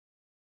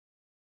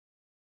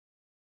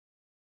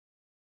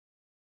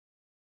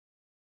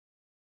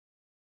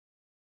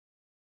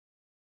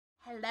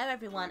Hello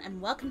everyone and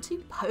welcome to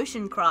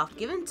Potion Craft,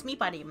 given to me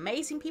by the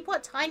amazing people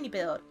at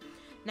tinyBuild.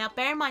 Now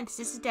bear in mind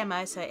this is a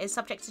demo, so it is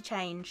subject to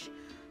change.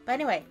 But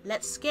anyway,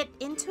 let's get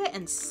into it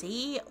and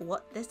see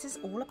what this is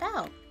all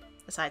about.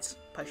 Besides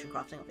potion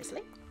crafting,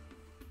 obviously.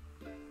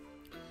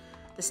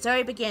 The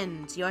story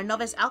begins. You're a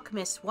novice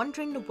alchemist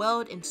wandering the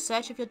world in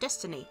search of your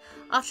destiny.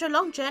 After a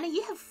long journey,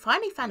 you have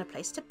finally found a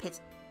place to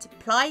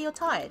ply your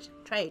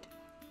trade.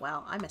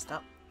 Well, I messed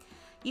up.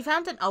 You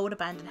found an old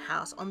abandoned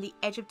house on the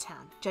edge of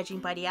town. Judging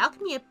by the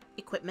alchemy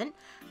equipment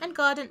and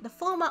garden, the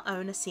former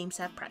owner seems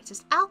to have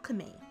practiced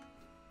alchemy.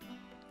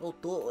 Oh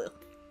boy.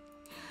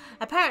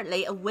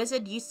 Apparently, a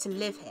wizard used to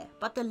live here,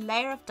 but the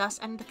layer of dust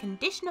and the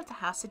condition of the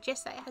house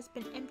suggests that it has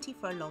been empty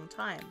for a long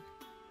time.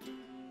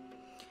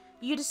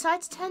 You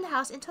decide to turn the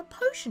house into a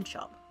potion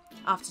shop.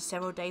 After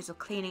several days of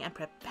cleaning and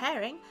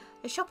preparing,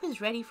 the shop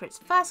is ready for its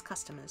first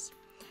customers.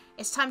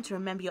 It's time to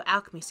remember your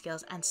alchemy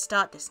skills and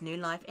start this new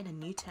life in a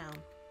new town.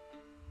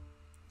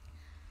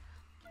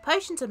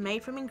 Potions are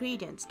made from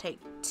ingredients. Take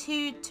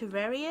 2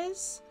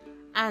 terrarias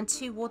and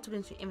 2 water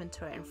bins from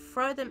inventory and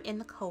throw them in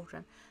the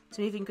cauldron.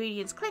 To move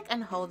ingredients, click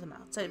and hold them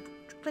out. So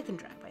click and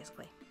drag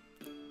basically.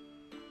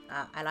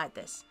 I like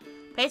this.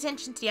 Pay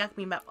attention to the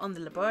alchemy map on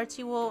the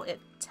laboratory wall. It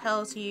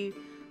tells you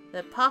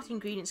the path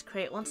ingredients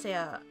create once they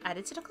are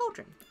added to the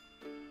cauldron.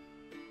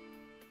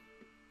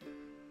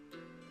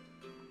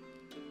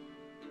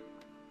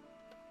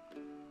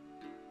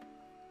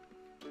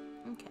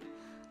 Okay.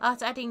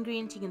 After adding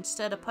ingredients, you can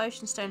stir the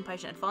potion, stone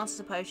potion, advances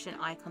the potion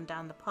icon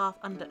down the path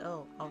under.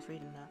 Oh, I was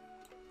reading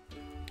that.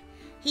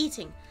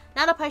 Heating.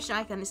 Now the potion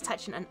icon is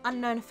touching an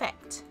unknown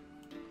effect.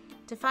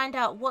 To find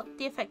out what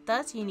the effect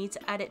does, you need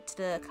to add it to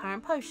the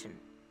current potion.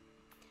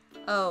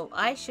 Oh,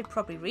 I should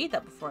probably read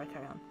that before I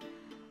carry on.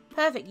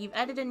 Perfect, you've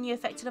added a new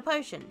effect to the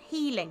potion.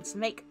 Healing.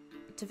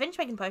 To finish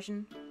making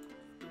potion,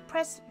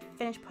 press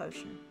finish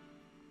potion.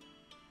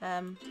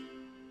 Where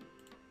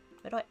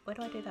do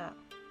I do that?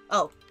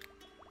 Oh.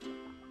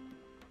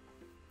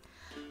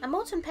 A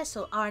mortar and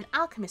pestle are an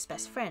alchemist's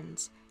best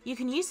friends. You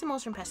can use the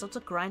mortar and pestle to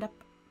grind up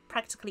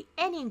practically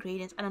any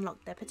ingredients and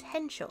unlock their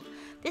potential.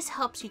 This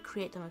helps you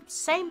create the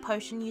same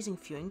potion using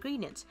fewer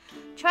ingredients.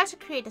 Try to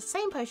create the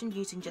same potion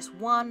using just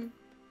 1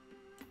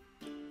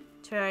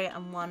 terraria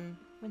and 1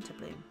 winter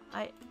bloom. Do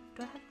I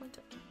have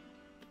winter?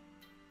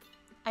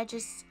 I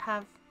just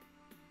have...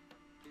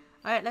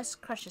 Alright, let's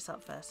crush this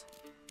up first.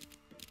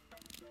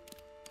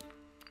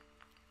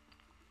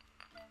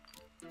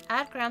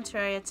 Add ground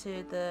terraria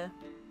to the...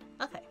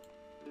 Okay.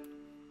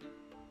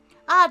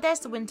 Ah, there's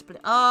the winter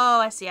bloom.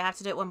 Oh, I see. I have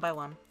to do it one by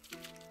one.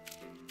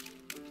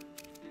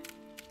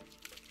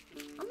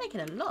 I'm making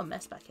a lot of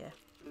mess back here.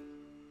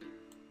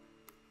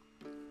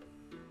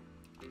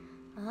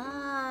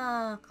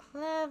 Ah,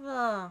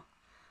 clever.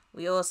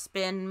 You'll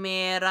spin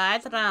me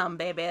right round,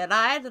 baby,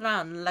 right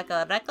round, like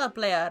a record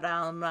player,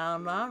 round,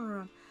 round, round,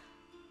 round.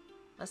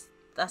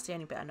 That's the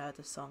only bit I know of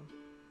the song.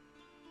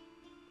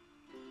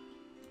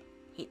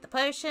 Heat the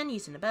potion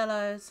using the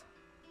bellows.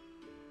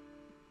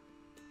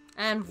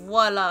 And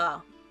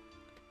voila!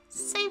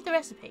 Save the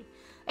recipe.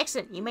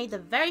 Excellent, you made the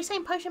very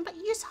same potion but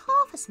used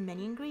half as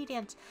many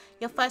ingredients.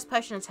 Your first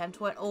potion attempt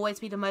won't always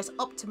be the most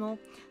optimal,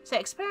 so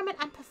experiment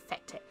and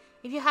perfect it.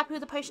 If you're happy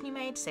with the potion you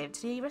made, save it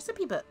to the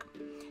recipe book.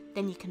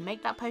 Then you can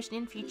make that potion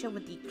in future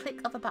with the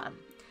click of a button.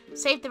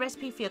 Save the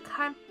recipe for your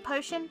current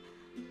potion,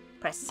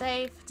 press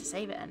save to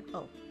save it, and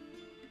oh.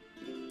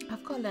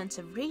 I've got to learn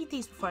to read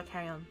these before I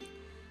carry on.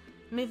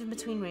 Moving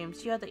between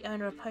rooms, you're the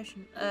owner of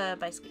potion,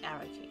 basically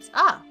arrow keys.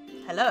 Ah,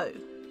 hello.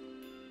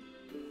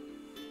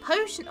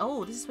 Potion,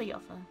 oh, this is what you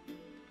offer.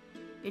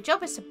 Your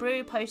job is to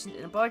brew potions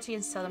in the laboratory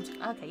and sell them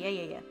to,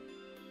 okay, yeah.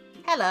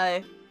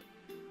 Hello.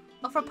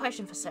 Offer a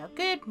potion for sale.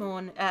 Good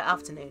morning,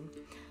 afternoon.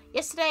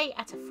 Yesterday,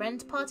 at a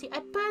friend's party, I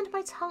burned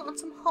my tongue on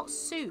some hot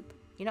soup.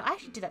 You know, I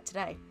actually did that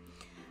today.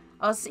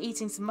 I was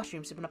eating some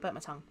mushroom soup and I burnt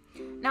my tongue.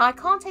 Now, I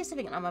can't taste a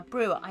thing and I'm a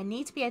brewer. I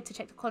need to be able to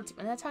check the quality.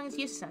 And their tongue is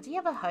useless now. Do you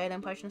have a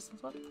Highland potion of some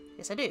sort?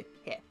 Yes, I do.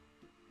 Here.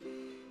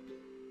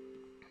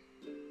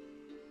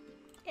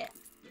 Yeah.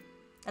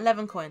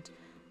 11 coins.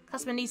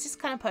 Customer needs this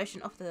kind of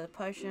potion. Off the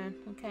potion.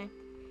 Okay.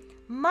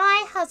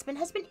 My husband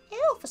has been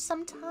ill for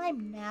some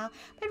time now,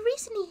 but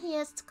recently he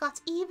has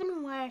got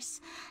even worse.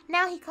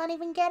 Now he can't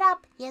even get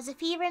up. He has a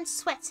fever and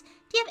sweats.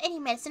 Do you have any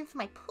medicine for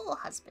my poor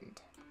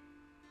husband?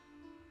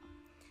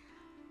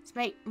 To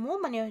make more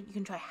money, you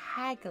can try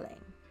haggling.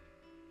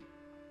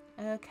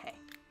 Okay.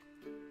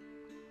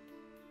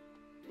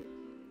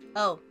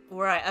 Oh,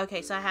 right.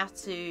 Okay, so I have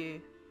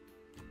to...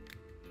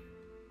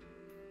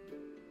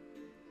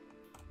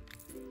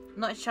 I'm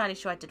not entirely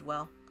sure I did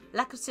well.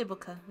 Lack of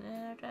subuka.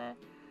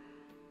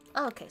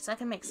 Oh, okay, so I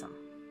can make some.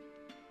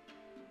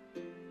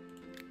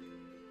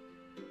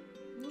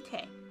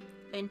 Okay.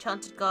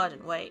 Enchanted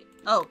garden. Wait.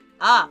 Oh,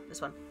 this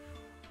one.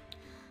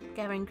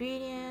 Gather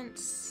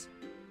ingredients.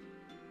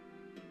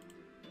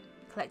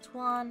 Collect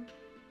 1.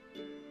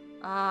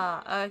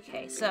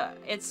 Okay, so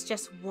it's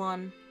just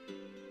 1.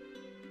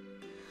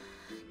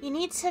 You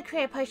need to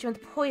create a potion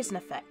with a poison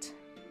effect.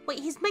 Wait,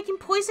 he's making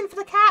poison for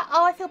the cat?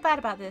 Oh, I feel bad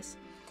about this.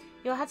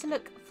 You'll have to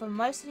look for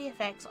most of the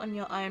effects on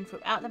your own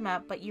throughout the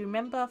map, but you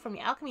remember from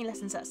your alchemy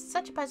lessons that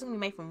such a puzzle can be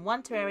made from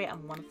 1 terraria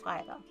and 1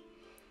 fiber.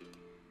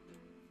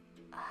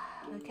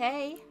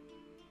 Okay.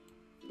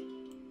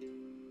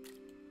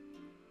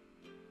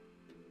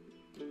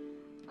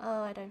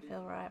 Oh, I don't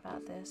feel right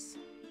about this.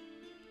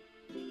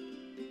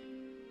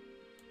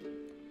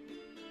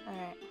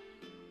 Alright.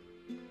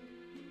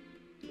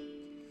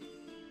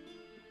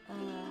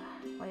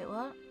 Wait,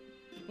 what?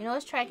 You can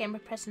always try again by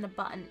pressing the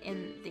button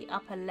in the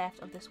upper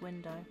left of this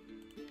window.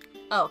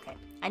 Oh, okay.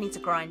 I need to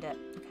grind it.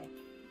 Okay.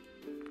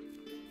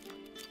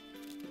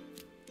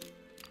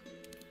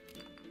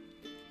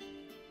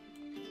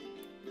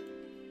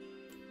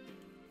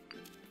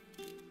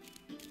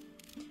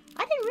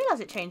 I didn't realize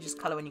it changes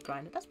color when you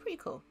grind it. That's pretty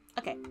cool.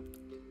 Okay.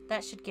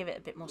 That should give it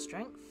a bit more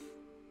strength.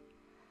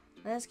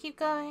 Let's keep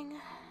going.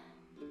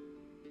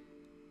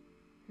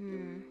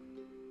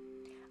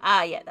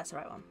 Ah, yeah, that's the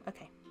right one.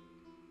 Okay.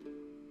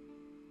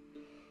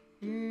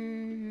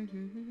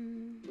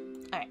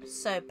 Alright,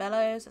 so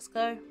bellows, let's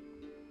go.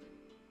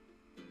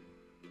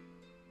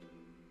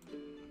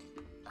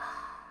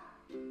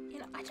 You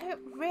know, I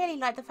don't really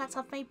like the fact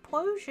I've made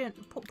poison.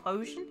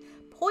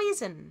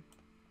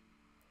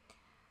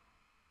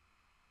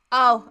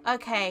 Oh,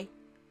 okay.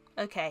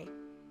 Okay.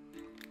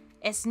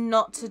 It's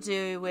not to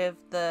do with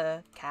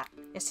the cat.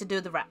 It's to do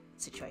with the rat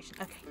situation.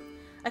 Okay.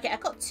 Okay, I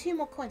got 2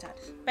 more coins out.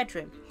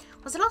 Bedroom.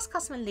 Once the last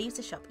customer leaves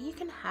the shop, you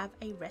can have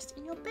a rest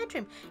in your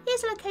bedroom. It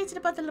is located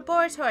above the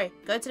laboratory.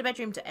 Go to the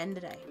bedroom to end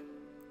the day.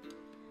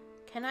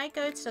 Can I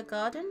go to the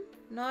garden?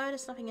 No,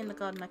 there's nothing in the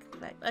garden I can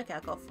collect. Okay,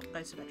 I've got to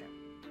go to the bedroom.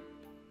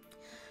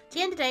 To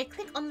end the day,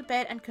 click on the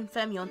bed and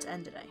confirm you want to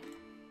end the day.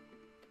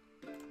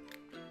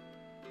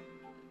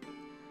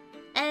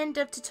 End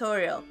of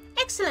tutorial.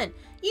 Excellent!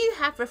 You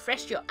have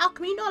refreshed your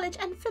alchemy knowledge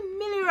and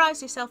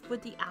familiarized yourself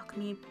with the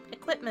alchemy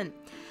equipment.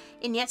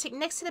 In the attic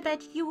next to the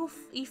bed, you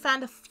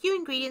found a few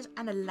ingredients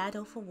and a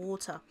ladle for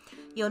water.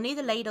 You'll need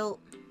a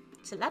ladle.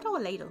 Is it ladle or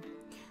ladle?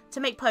 To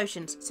make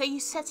potions, so you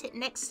set it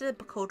next to the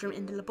cauldron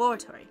in the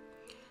laboratory.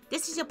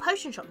 This is your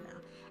potion shop now,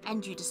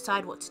 and you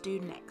decide what to do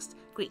next.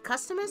 Greet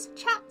customers,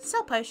 chat,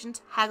 sell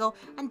potions, haggle,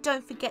 and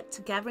don't forget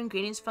to gather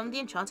ingredients from the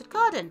enchanted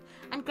garden,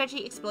 and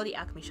gradually explore the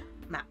alchemy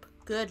map.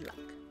 Good luck.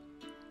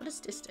 What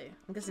does this do?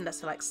 I'm guessing that's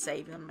for like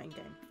saving on the main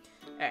game.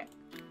 Alright.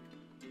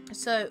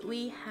 So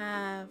we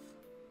have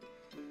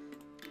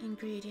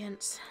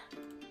ingredients.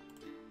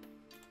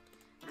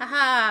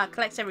 Haha!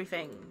 Collects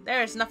everything.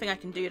 There is nothing I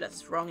can do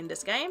that's wrong in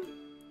this game.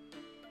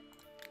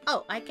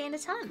 Oh, I gained a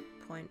talent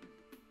point.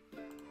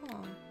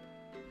 Oh.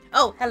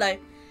 Oh, hello.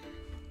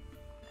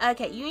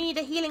 Okay, you need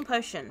a healing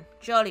potion.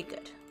 Jolly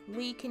good.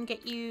 We can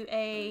get you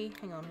a...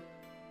 Hang on.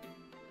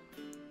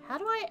 How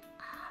do I...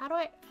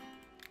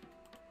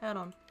 Hold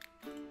on.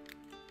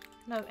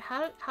 No,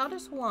 how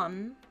does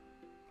one...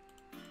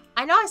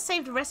 I know I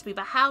saved a recipe,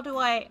 but how do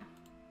I...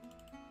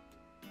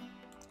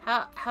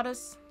 How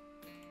does...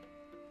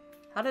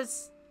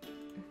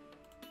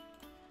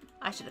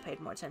 I should have paid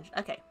more attention.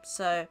 Okay,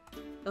 so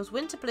it was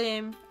Winter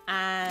Bloom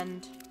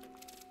and...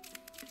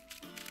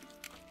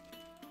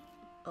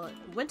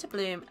 Winter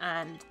Bloom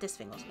and this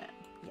thing, wasn't it?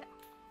 Yeah.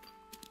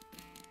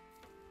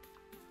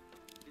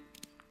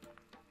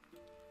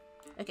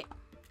 Okay.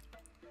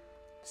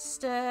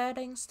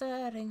 Stirring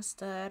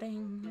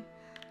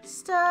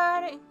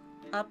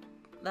up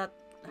that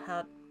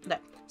how no.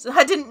 So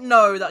I didn't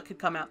know that could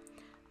come out.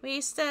 We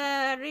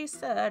stir.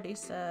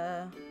 This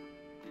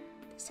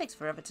takes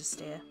forever to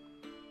steer.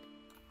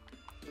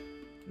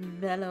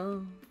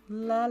 Mellow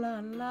la la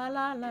la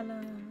la la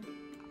la.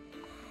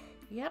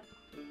 Yep.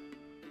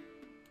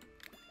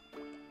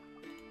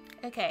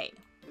 Okay.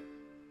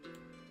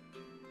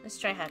 Let's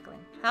try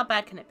haggling. How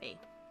bad can it be?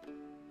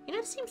 You know,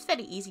 it seems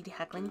fairly easy, the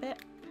haggling bit.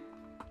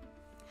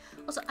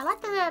 Also, I like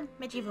the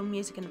medieval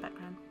music in the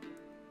background.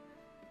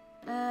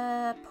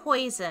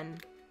 Poison.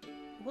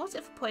 What was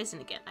it for poison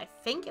again? I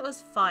think it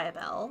was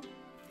Firebell.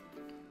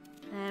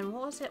 And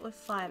what was it with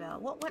Firebell?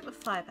 What went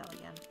with Firebell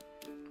again?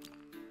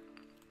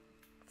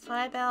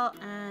 Firebell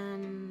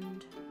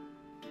and...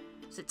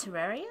 Was it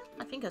Terraria?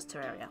 I think it was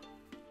Terraria.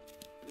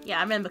 Yeah,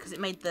 I remember because it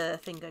made the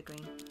thing go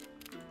green.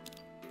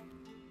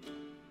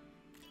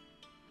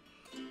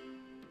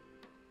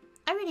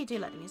 I really do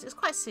like the music. It's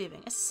quite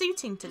soothing. It's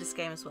suiting to this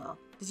game as well.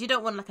 Because you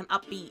don't want like an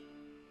upbeat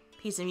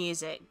piece of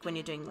music when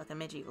you're doing like a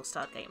medieval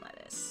style game like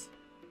this.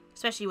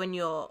 Especially when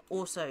you're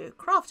also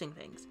crafting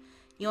things.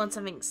 You want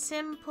something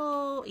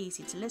simple,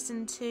 easy to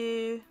listen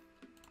to.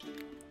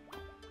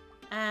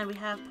 And we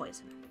have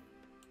poison.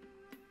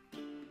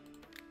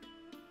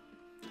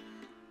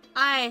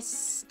 I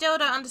still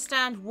don't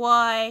understand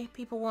why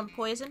people want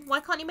poison. Why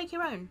can't you make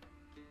your own?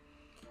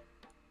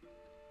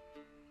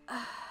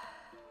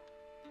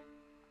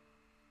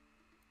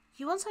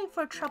 You want something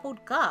for a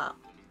troubled gut?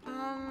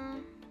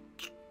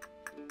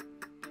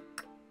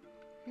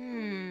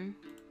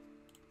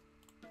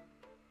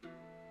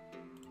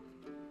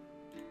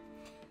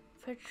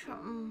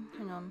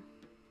 Hang on.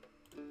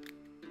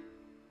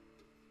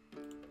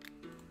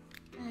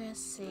 Let's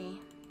see.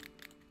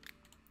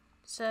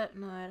 So,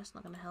 no, that's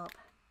not going to help.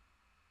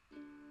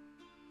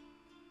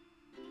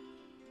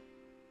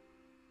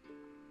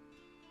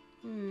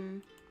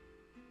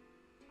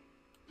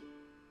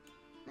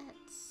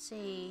 Let's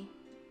see.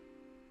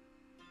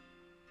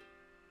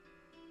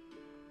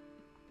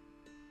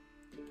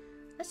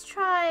 Let's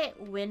try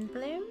Wind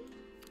Bloom.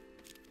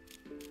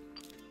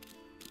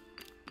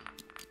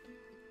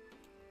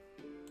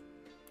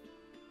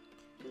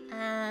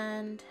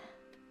 And...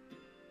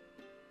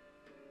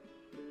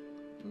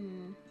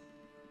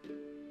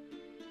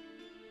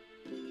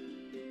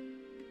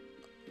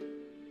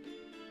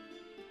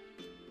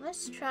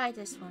 let's try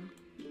this one.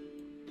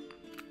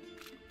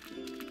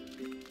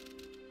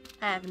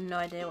 I have no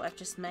idea what I've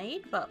just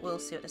made, but we'll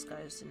see what this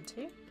goes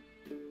into.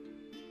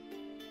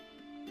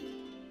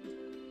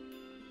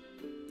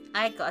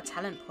 I got a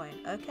talent point.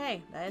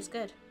 Okay, that is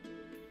good.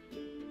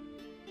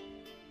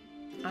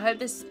 I hope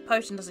this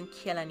potion doesn't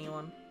kill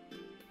anyone.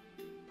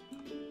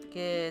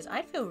 Because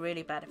I'd feel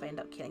really bad if I end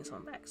up killing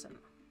someone by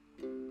accident.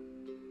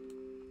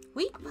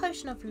 Weak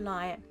potion of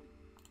light.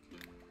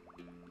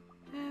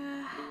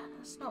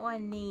 That's not what I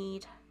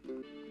need.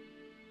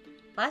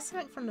 Buy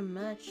something from the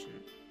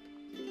merchant.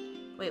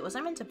 Wait, was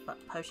I meant to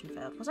potion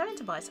failed? Was I meant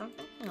to buy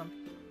something? Hang on.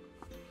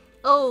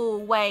 Oh,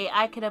 wait,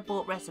 I could have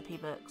bought recipe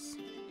books.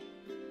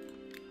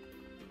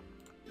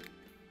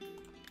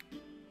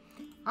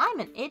 I'm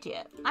an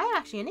idiot. I am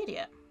actually an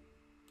idiot.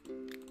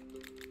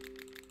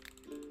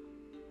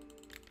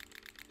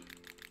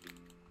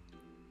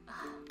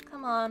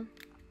 Come on.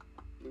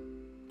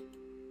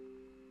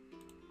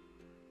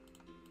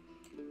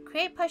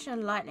 Create potion of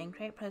lightning.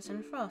 Create potion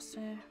of frost.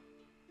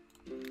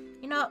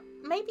 You know,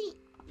 maybe...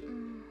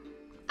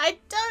 I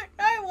don't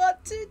know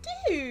what to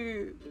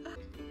do.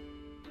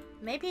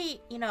 Maybe,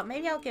 you know,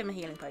 maybe I'll give him a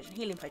healing potion.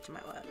 Healing potion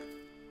might work.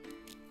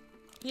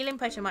 Healing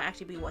potion might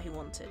actually be what he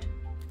wanted.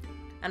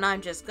 And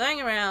I'm just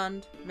going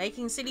around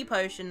making silly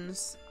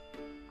potions,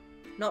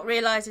 not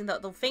realizing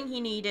that the thing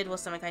he needed was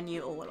something I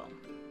knew all along.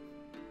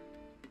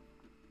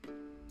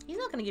 He's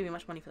not going to give me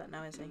much money for that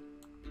now, is he?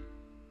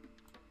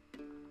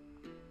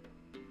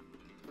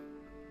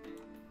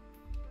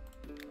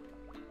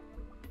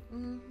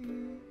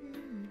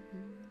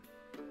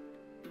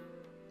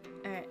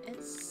 Alright,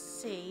 let's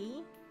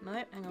see.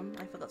 Nope, hang on,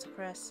 I forgot to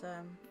press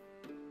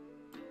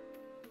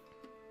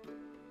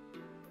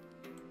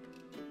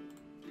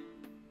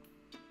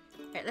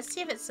Alright, let's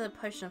see if it's a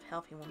potion of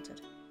health he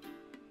wanted.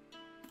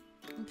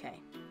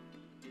 Okay.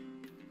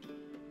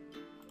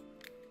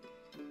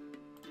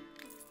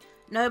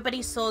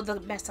 Nobody saw the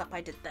mess up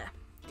I did there.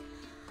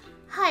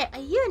 Hi,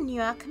 are you a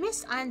new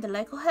alchemist? I'm the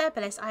local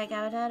herbalist. I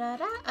go da da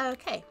da.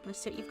 Okay, let's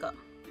see what you've got.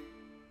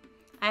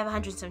 I have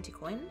 170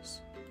 coins.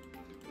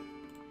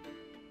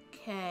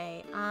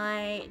 Okay,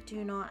 I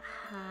do not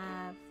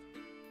have...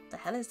 The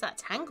hell is that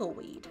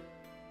tangleweed?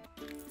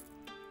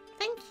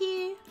 Thank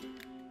you.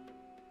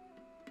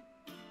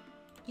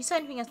 You sell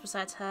anything else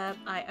besides herb?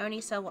 I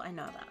only sell what I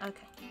know about.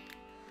 Okay.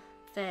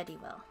 Very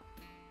well.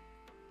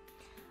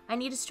 I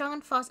need a strong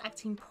and fast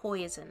acting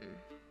poison.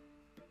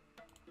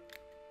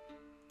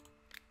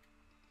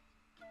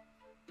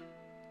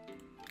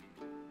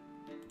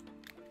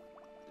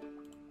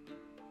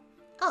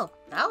 Oh,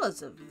 that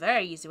was a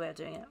very easy way of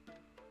doing it.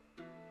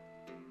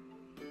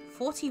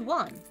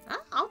 41.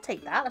 I'll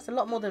take that. That's a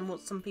lot more than what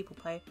some people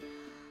pay.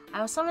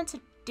 I was summoned to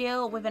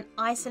deal with an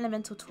ice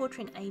elemental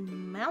torturing a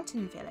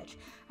mountain village.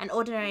 An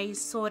ordinary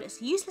sword is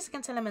useless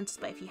against elementals,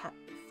 but if you have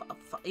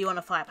you want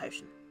a fire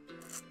potion.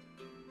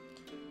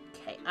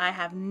 Okay, I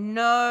have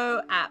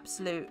no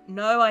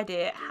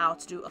idea how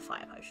to do a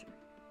fire potion.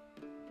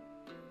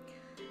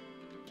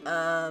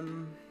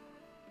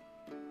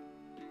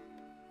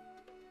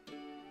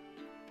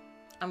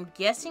 I'm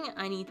guessing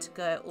I need to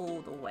go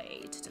all the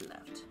way to the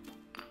left.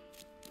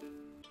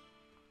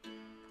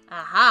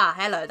 Aha,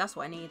 hello, that's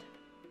what I need.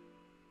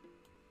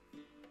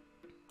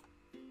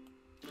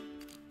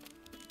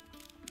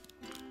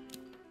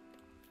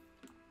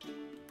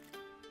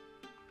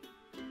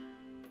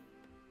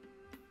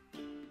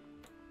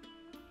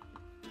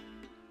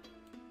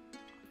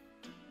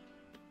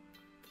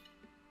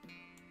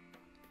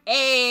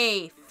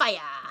 Hey,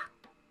 fire!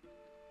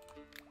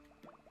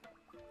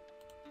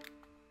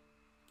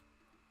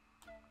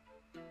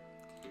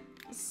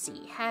 Let's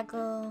see,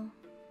 haggle.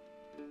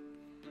 I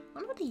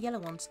wonder what the yellow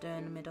ones do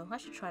in the middle. I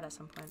should try that at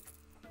some point.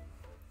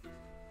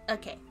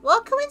 Okay,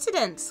 what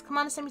coincidence!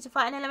 Commander sent me to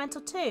fight an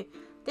elemental too.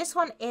 This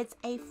one is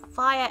a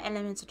fire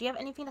elemental. Do you have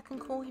anything that can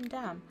cool him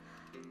down?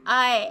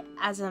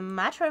 As a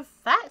matter of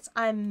fact,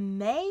 I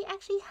may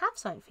actually have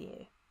something for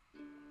you.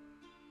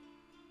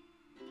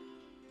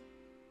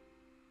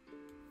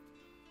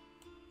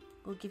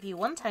 We'll give you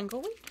one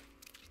tangleweed.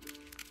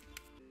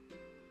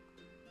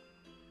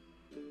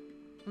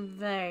 I'm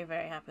very,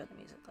 very happy with the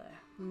music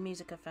though.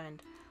 Music I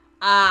found.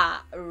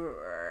 Ah,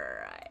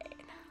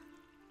 right.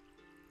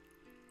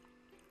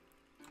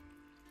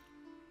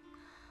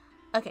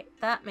 Okay,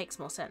 that makes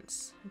more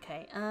sense.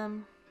 Okay,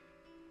 I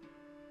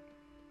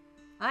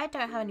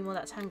don't have any more of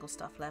that tangle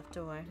stuff left,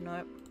 do I?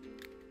 Nope.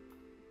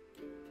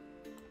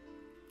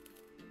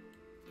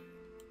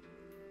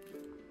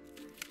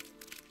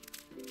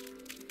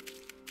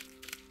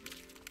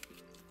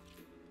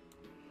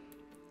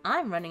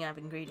 I'm running out of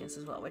ingredients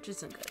as well, which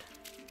isn't good.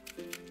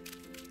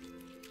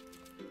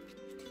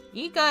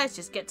 You guys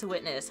just get to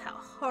witness how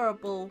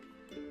horrible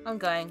I'm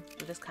going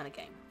with this kind of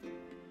game.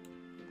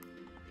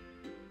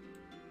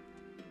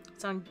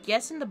 So I'm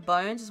guessing the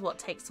bones is what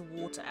takes the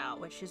water out,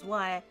 which is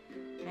why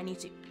I need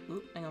to...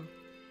 Oop, hang on.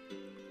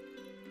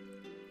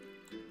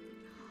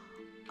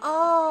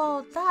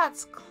 Oh,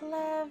 that's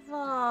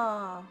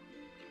clever.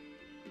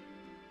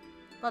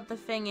 But the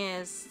thing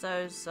is,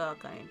 those are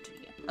going to...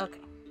 Yeah, okay.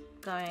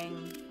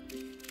 Going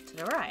to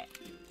the right.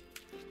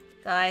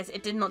 Guys,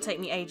 it did not take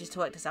me ages to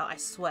work this out, I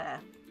swear.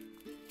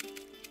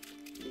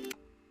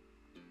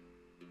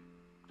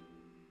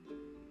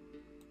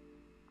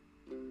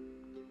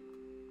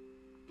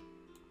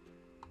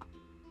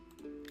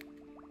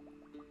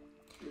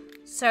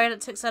 Sorry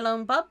that took so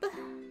long, bub.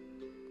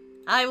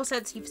 I will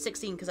set you for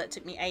 16 because it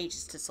took me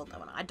ages to sort that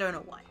one out. I don't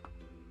know why.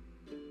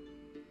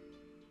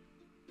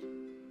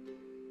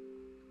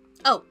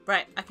 Oh,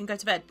 right. I can go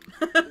to bed.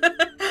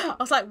 I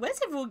was like, where's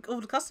all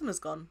the customers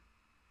gone?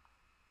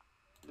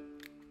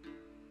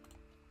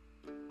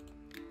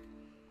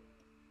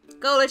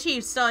 Goal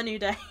achieved. Start a new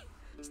day.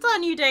 Start a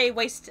new day.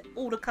 Waste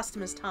all the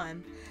customers'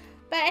 time.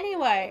 But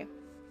anyway,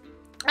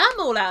 I'm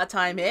all out of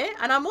time here.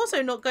 And I'm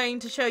also not going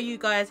to show you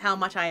guys how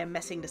much I am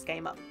messing this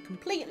game up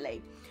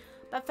completely.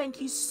 But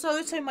thank you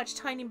so much,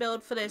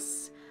 tinyBuild, for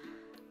this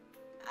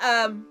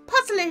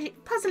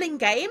puzzling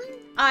game.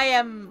 I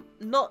am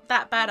not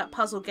that bad at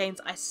puzzle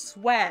games, I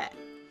swear.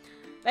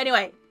 But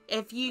anyway,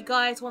 if you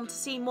guys want to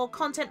see more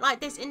content like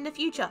this in the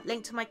future,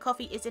 link to my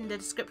coffee is in the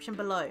description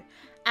below.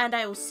 And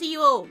I will see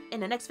you all in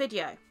the next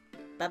video.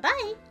 Bye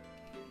bye!